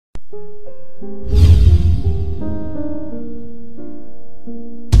Around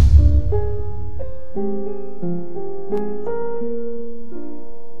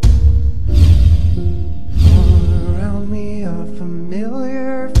me are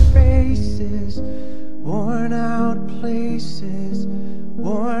familiar faces, worn out places,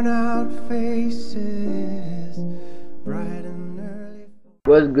 worn out faces, bright and early.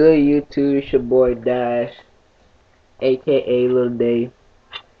 What's good, YouTube? It's your boy Dash, aka Lil Day.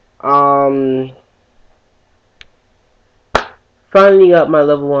 Finally got my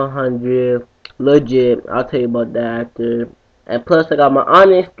level 100. Legit, I'll tell you about that after. And plus, I got my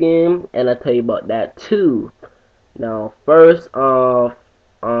Onyx skin, and I'll tell you about that too. Now, first off,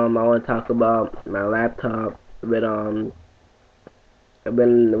 I want to talk about my laptop. But when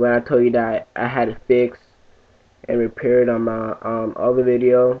I told you that I had it fixed and repaired on my other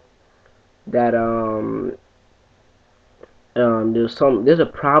video, that there's a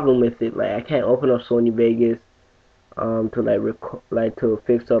problem with it. Like, I can't open up Sony Vegas to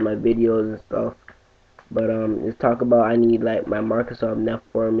fix up my videos and stuff. But let's talk about I need like my Microsoft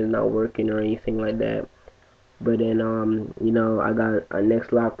Netform is not working or anything like that. But then I got a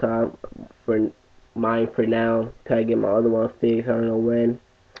next laptop for mine for now till I get my other one fixed. I don't know when.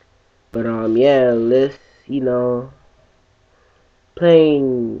 But yeah, let's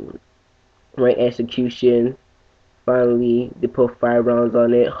playing rank execution. Finally, they put 5 rounds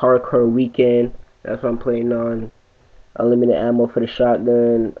on it. Hardcore weekend. That's what I'm playing on. Unlimited ammo for the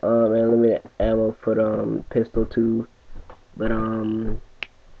shotgun, and unlimited ammo for the pistol too. But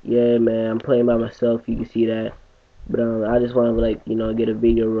yeah, man, I'm playing by myself. You can see that. But I just want to get a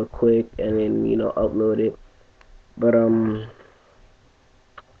video real quick and then upload it. But I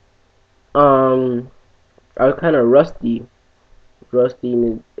was kind of rusty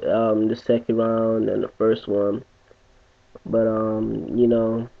in the second round and the first one. But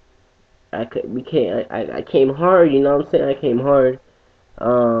I came hard, you know what I'm saying? I came hard.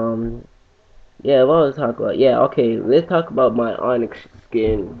 Yeah, what was I talking about? Yeah, okay, let's talk about my Onyx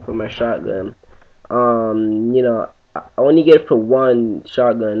skin for my shotgun. I only get it for one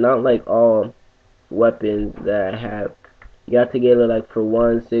shotgun, not like all weapons that I have. You have to get it like for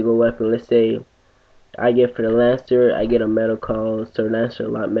one single weapon. Let's say I get for the Lancer, I get a metal call, so Lancer a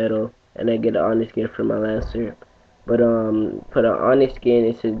lot metal, and I get an Onyx skin for my Lancer. But for the Onyx skin,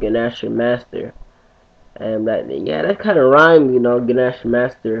 it says Gamerz Master, and that kind of rhyme, Gamerz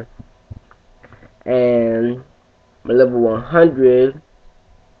Master. And my level 100,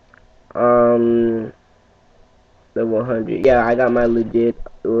 level 100. Yeah, I got my legit.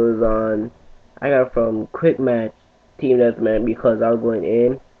 It was I got it from Quick Match, Team Deathmatch, because I was going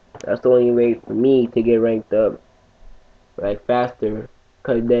in. That's the only way for me to get ranked up like faster.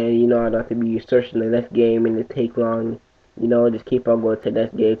 Cause then I don't have to be searching the next game and it take long. Just keep on going to the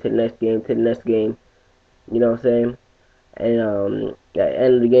next game, to the next game, to the next game. You know what I'm saying? And at the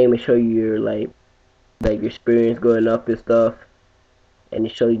end of the game, it show you your your experience going up and stuff, and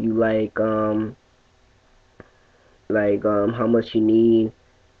it shows you how much you need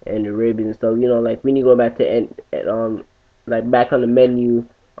and the ribbons and stuff. Like when you go back to back on the menu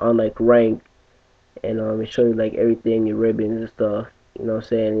on rank, and it shows you everything, your ribbons and stuff. You know what I'm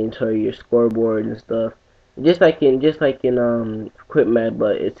saying? And show you your scoreboard and stuff. Just like in Quick Map,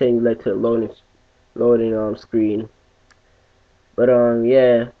 but it's saying you to the loading screen. But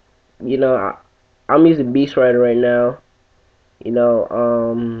yeah, I'm using Beast Rider right now.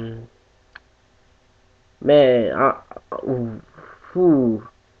 Man,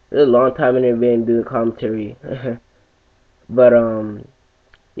 it's a long time in there been doing commentary. But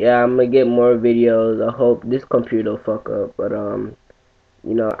yeah, I'm gonna get more videos. I hope this computer don't fuck up. But I'm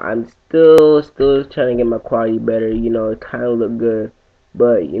still trying to get my quality better. It kind of look good,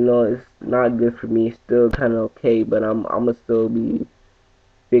 but it's not good for me. It's still kind of okay, but I'm gonna still be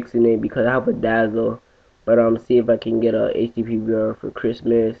fixing it because I have a dazzle. But see if I can get a HTTP VR for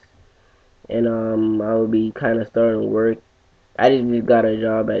Christmas, and I will be kind of starting work. I just got a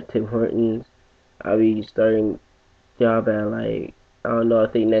job at Tim Hortons. I'll be starting job at I don't know, I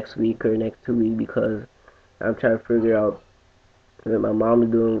think next week or next 2 weeks, because I'm trying to figure out what my mom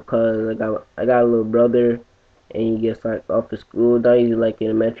is doing, because I got a little brother and he gets off of school. Now he's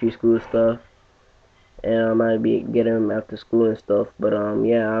elementary school stuff, and I might be getting him after school and stuff. But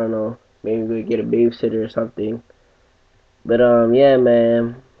yeah, I don't know, maybe we get a babysitter or something. But yeah,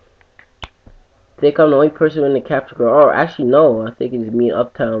 man, I think I'm the only person in the capture card. Oh, actually no, I think it's me in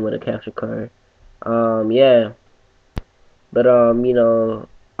Uptown with a capture card. Yeah. But I'm gonna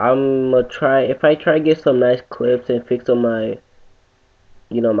try, if I try to get some nice clips and fix on my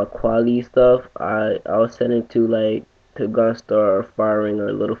my quality stuff, I'll send it to to gun store or firing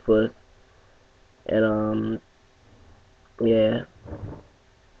or little foot, and yeah,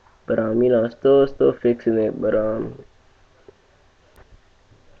 but you know, still fixing it, but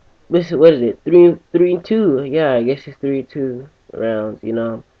what is it? 3-2? Yeah, I guess it's 3-2 rounds. You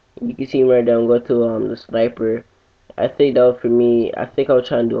know, you can see me right down. Go to the sniper. I think that was for me. I think I was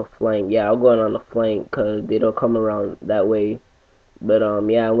trying to do a flank. Yeah, I'll go on the flank because they don't come around that way. But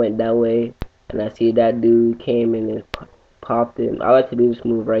yeah, I went that way, and I see that dude came in and popped him. I like to do this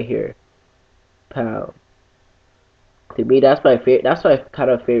move right here. Pow. To me, that's my favorite. That's my kind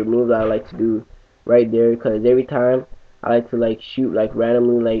of favorite move that I like to do right there. Because every time I like to like shoot like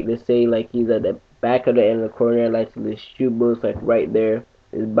randomly, like let's say like he's at the back of the end of the corner. I like to just shoot bullets like right there.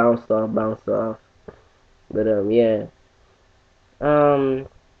 Just bounce off, bounce off. But yeah. Um,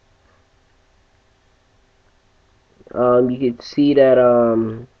 you could see that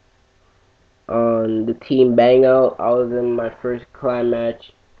on the team bang out. I was in my first climb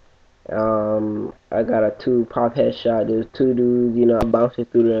match. I got a 2 pop headshot. There's 2 dudes, you know, I'm bouncing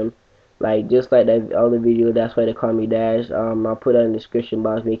through them. Like, just like that other video, that's why they call me Dash. I'll put that in the description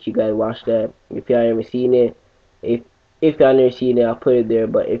box, make you guys watch that. If y'all never seen it, if y'all never seen it, I'll put it there.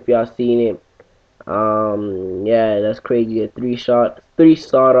 But if y'all seen it, yeah, that's crazy. 3 shot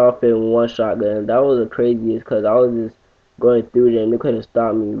off in 1 shotgun. That was the craziest, cause I was just going through them. They couldn't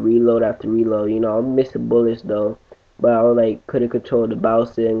stop me. Reload after reload. You know, I'm missing bullets though, but I was like couldn't control the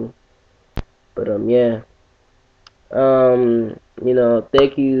bouncing. But yeah. You know,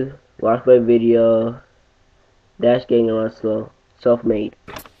 thank you. Watch my video. Dash getting on slow. Self-made.